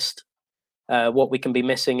noticed what we can be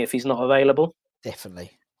missing if he's not available.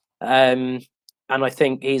 Definitely. And I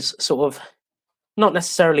think he's sort of not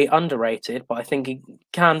necessarily underrated, but I think he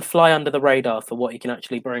can fly under the radar for what he can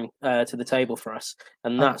actually bring to the table for us,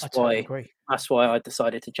 and that's why I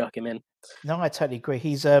decided to chuck him in. No, I totally agree.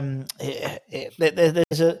 He's there's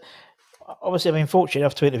a obviously I've been fortunate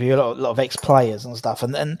enough to interview a lot of ex-players and stuff,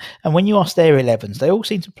 and when you ask their 11s, they all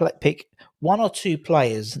seem to pick one or two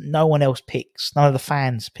players no one else picks, none of the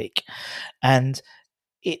fans pick, and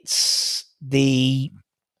it's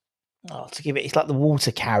it's like the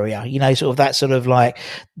water carrier, you know, sort of that sort of like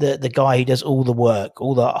the guy who does all the work,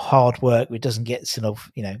 all the hard work, which doesn't get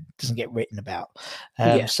doesn't get written about.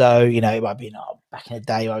 So, you know, it might be back in the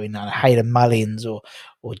day, I mean, Hayden Mullins or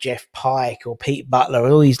Jeff Pike or Pete Butler,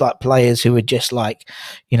 all these like players who were just like,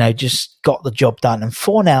 you know, just got the job done. And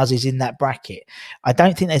Fornals is in that bracket. I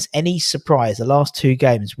don't think there's any surprise. The last two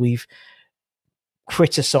games we've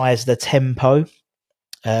criticised the tempo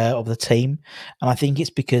of the team, and I think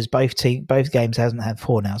it's because both games hasn't had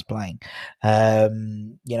Fornals playing.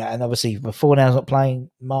 You know, and obviously with Fornals not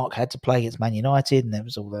playing, Mark had to play against Man United, and there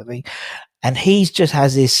was all that thing. And he's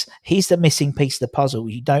the missing piece of the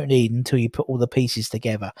puzzle you don't need until you put all the pieces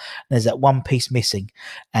together. And there's that one piece missing,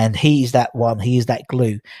 and he's that one. He is that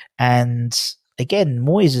glue. And again,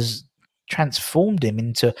 Moyes has transformed him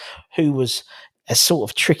into who was a sort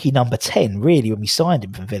of tricky number 10, really, when we signed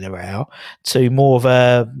him from Villarreal, to more of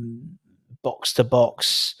a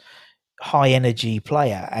box-to-box, high energy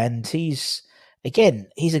player, and he's a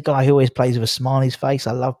guy who always plays with a smile on his face.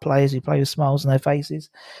 I love players who play with smiles on their faces,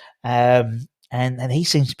 and he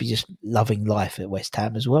seems to be just loving life at West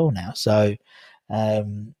Ham as well now. So,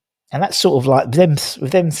 and that's sort of like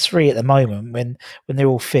with them three at the moment when they're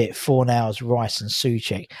all fit. Fornals, Rice, and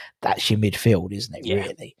Souček. That's your midfield, isn't it? Yeah.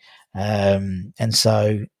 Really. And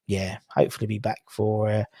so hopefully be back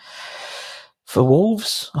for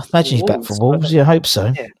Wolves. I imagine he's back for Wolves. Yeah, I hope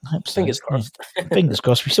so. Yeah. Hope so. Fingers crossed. Fingers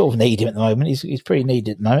crossed. We sort of need him at the moment. He's pretty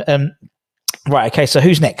needed at the moment. Right. Okay. So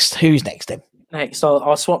who's next? Who's next then? Next,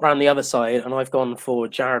 I'll swap around the other side, and I've gone for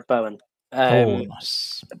Jarrod Bowen.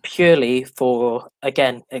 Nice. Purely for,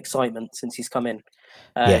 again, excitement since he's come in.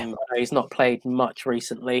 Yeah. I know he's not played much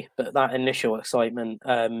recently, but that initial excitement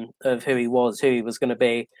of who he was going to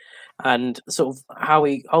be, and sort of how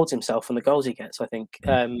he holds himself and the goals he gets, I think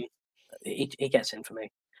he gets in for me.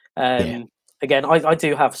 Again, I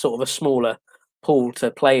do have sort of a smaller pool to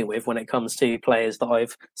play with when it comes to players that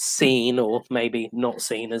I've seen or maybe not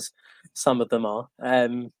seen, as some of them are.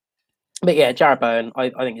 But yeah, Jarrod Bowen, I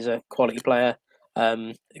think he's a quality player.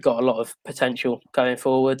 Got a lot of potential going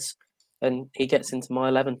forwards, and he gets into my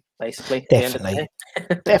 11 basically. Definitely,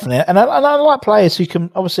 definitely. And I like players who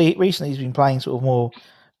can. Obviously, recently he's been playing sort of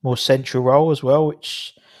more central role as well,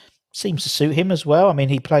 which seems to suit him as well. I mean,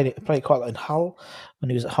 he played quite a lot in Hull when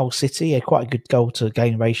he was at Hull City. He had quite a good goal to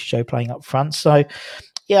game ratio playing up front. So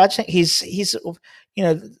yeah, I just think he's sort of,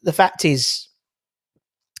 the fact is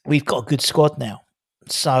we've got a good squad now.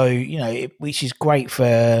 So, which is great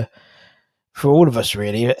for all of us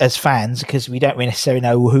really as fans, because we don't really necessarily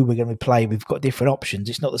know who we're going to play. We've got different options.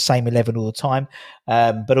 It's not the same 11 all the time.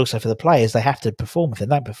 But also for the players, they have to perform. If they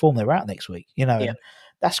don't perform, they're out next week, And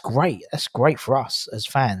that's great. That's great for us as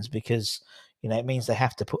fans, because, it means they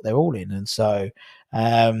have to put their all in. And so,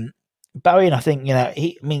 Bowen, I think,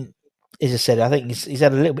 as I said, I think he's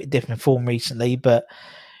had a little bit different form recently, but,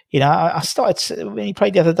 I started, when he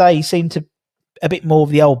played the other day, he seemed to, a bit more of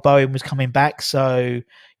the old Bowen was coming back. So,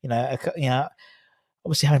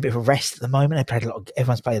 obviously having a bit of a rest at the moment.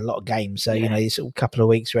 Everyone's played a lot of games. So, it's a couple of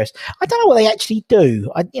weeks rest. I don't know what they actually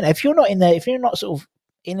do. If you're not in there, if you're not sort of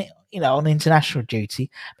in it, on international duty,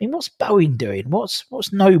 I mean, what's Bowen doing? What's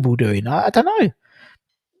Noble doing? I don't know.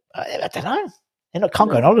 I don't know. They can't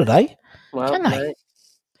go on holiday, can they?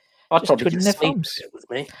 I'd probably just sleep with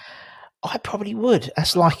me. I probably would.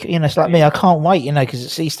 That's like, it's like me. I can't wait, because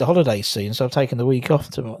it's Easter holidays soon. So I'm taking the week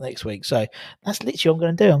off next week. So that's literally what I'm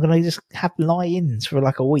going to do. I'm going to just have lie-ins for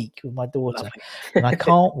like a week with my daughter. And I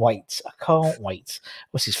can't wait.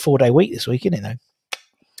 What's his 4-day week this week, isn't it,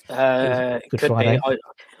 though? Good Friday.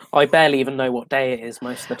 I barely even know what day it is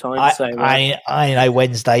most of the time. I know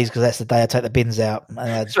Wednesdays, because that's the day I take the bins out and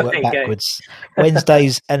I just work backwards.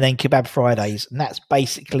 Wednesdays and then kebab Fridays. And that's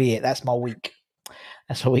basically it. That's my week.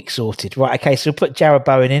 That's my week sorted. Right, okay, so we'll put Jarrod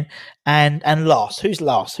Bowen in. And last. Who's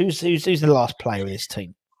last? Who's the last player of this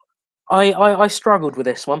team? I struggled with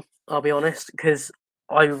this one, I'll be honest, because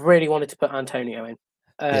I really wanted to put Antonio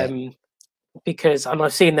in. Because, and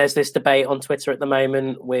I've seen there's this debate on Twitter at the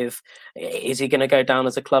moment with, is he going to go down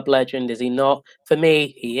as a club legend? Is he not? For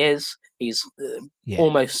me, he is. He's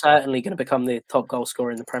almost certainly going to become the top goal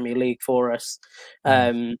scorer in the Premier League for us.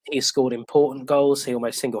 He's scored important goals. He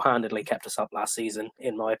almost single-handedly kept us up last season,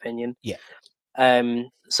 in my opinion.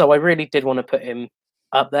 So I really did want to put him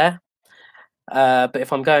up there. But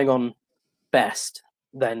if I'm going on best,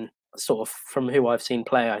 then sort of from who I've seen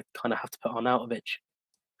play, I kind of have to put Arnautovic,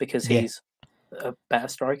 because he's a better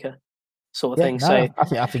striker, sort of thing. No, so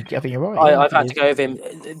I think you're right. I've had to go with him.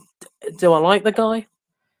 Do I like the guy?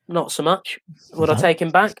 Not so much. Would I take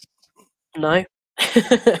him back? No.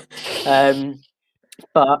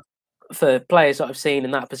 But for players that I've seen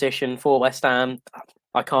in that position for West Ham,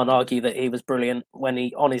 I can't argue that he was brilliant when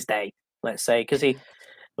on his day, let's say, because he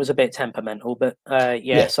was a bit temperamental. But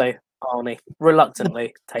so Arnie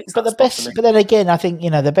reluctantly takes. But the best. But then again, I think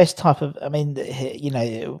the best type of. I mean,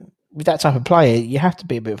 with that type of player, you have to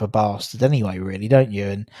be a bit of a bastard anyway, really, don't you?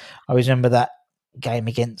 And I always remember that game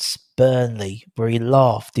against Burnley where he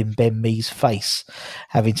laughed in Ben Mee's face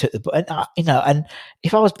having took the and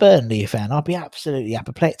if I was Burnley fan, I'd be absolutely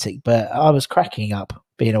apoplectic, but I was cracking up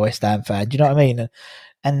being a West Ham fan. Do you know what I mean?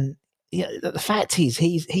 And the fact is,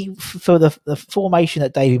 he for the formation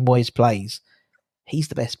that David Moyes plays, he's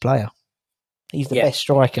the best player. He's the best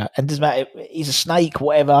striker, and doesn't matter. He's a snake,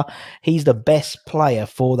 whatever. He's the best player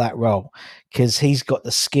for that role because he's got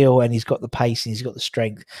the skill and he's got the pace and he's got the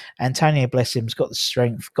strength. Antonio, bless him, has got the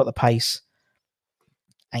strength, got the pace,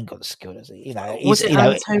 ain't got the skill, does he? Was it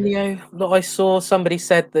Antonio that I saw? Somebody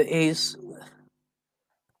said that he's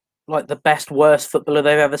like the worst footballer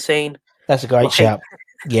they've ever seen. That's a great shout.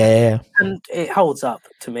 Yeah. And it holds up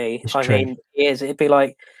to me. It's I true. mean, it'd be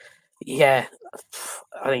like, yeah,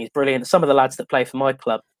 I think it's brilliant. Some of the lads that play for my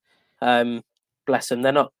club, bless them,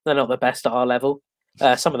 they're not the best at our level.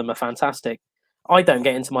 Some of them are fantastic. I don't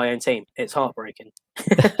get into my own team. It's heartbreaking.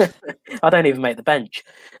 I don't even make the bench.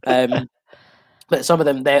 But some of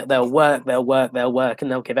them, they'll work,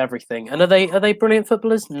 and they'll give everything. And are they brilliant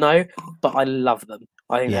footballers? No, but I love them.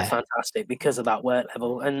 I think they're fantastic because of that work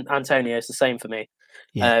level. And Antonio's the same for me.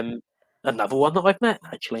 Yeah. Another one that I've met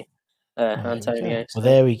actually, Antonio. Well,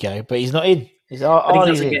 there we go. But he's not in. But he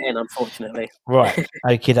doesn't get in, unfortunately. Right.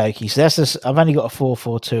 Okie dokie. So that's just, I've only got a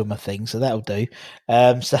 4-4-2 on my thing, so that'll do.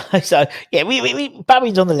 So yeah, we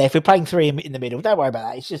Babin's on the left. We're playing three in the middle. Don't worry about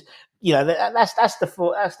that. It's just, you know, that's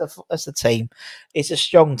the team. It's a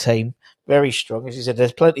strong team, very strong. As you said,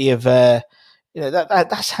 there's plenty of you know,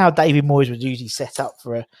 that's how David Moyes would usually set up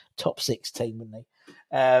for a top 6 team, wouldn't he?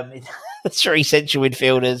 3 central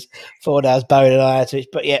midfielders, Fornals, Bowen and Arnautovic.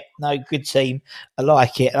 But yeah, no, good team. I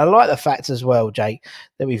like it. And I like the fact as well, Jake,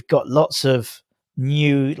 that we've got lots of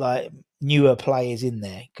newer players in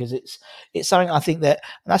there, because it's something I think that,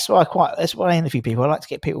 and that's why I interview people. I like to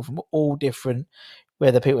get people from all different,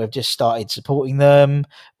 whether people have just started supporting them,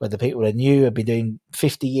 whether people are new, have been doing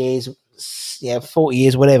 50 years, 40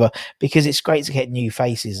 years, whatever, because it's great to get new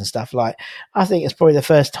faces and stuff. Like, I think it's probably the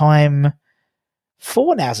first time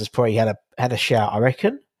Fornals has probably had a shout, I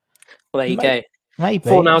reckon. Well, there you go. Maybe.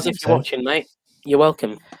 Fornals, if you're watching, mate, you're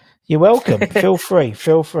welcome. You're welcome. Feel free.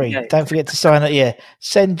 Yeah. Don't forget to sign it. Yeah,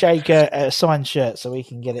 send Jake a signed shirt so we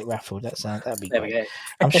can get it raffled. That'd be there great. We go.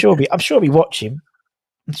 I'm sure he'll be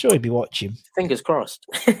watching. Fingers crossed.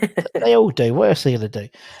 They all do. What else are they going to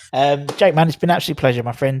do? Jake, man, it's been an absolute pleasure,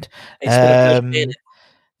 my friend. It's been a pleasure being here.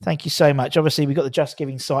 Thank you so much. Obviously, we've got the Just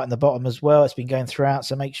Giving site in the bottom as well. It's been going throughout,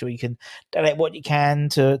 so make sure you can donate what you can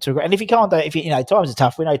to. And if you can't donate, you know, times are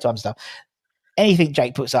tough. We know times are tough. Anything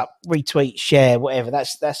Jake puts up, retweet, share, whatever.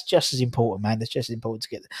 That's just as important, man. It's just as important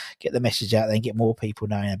to get the message out there and get more people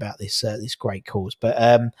knowing about this great cause.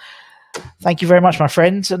 But thank you very much, my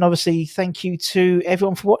friends, and obviously thank you to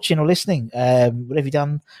everyone for watching or listening. Whatever you've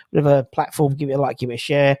done, whatever platform, give it a like, give it a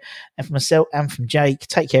share. And from myself and from Jake,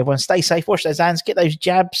 take care, everyone. Stay safe, wash those hands, get those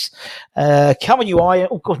jabs. Come on, you irons.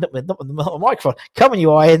 Oh God, not the microphone. Come on,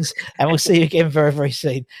 you irons, and we'll see you again very, very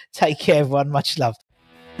soon. Take care, everyone. Much love.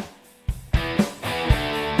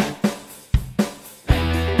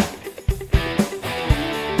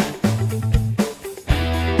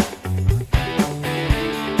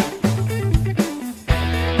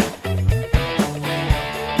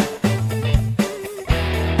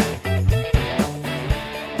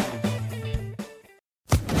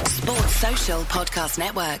 Podcast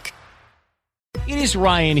Network. It is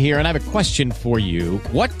Ryan here, and I have a question for you.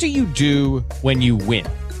 What do you do when you win?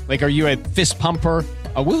 Like, are you a fist pumper,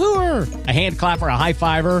 a woohooer, a hand clapper, a high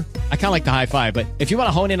fiver? I kind of like the high five, but if you want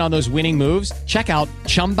to hone in on those winning moves, check out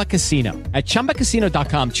Chumba Casino. At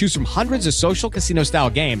ChumbaCasino.com, choose from hundreds of social casino style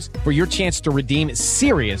games for your chance to redeem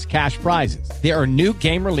serious cash prizes. There are new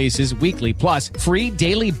game releases weekly, plus free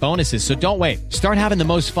daily bonuses. So don't wait. Start having the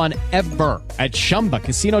most fun ever at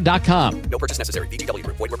ChumbaCasino.com. No purchase necessary. VGW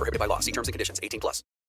Group. Void where prohibited by law. See terms and conditions. 18+.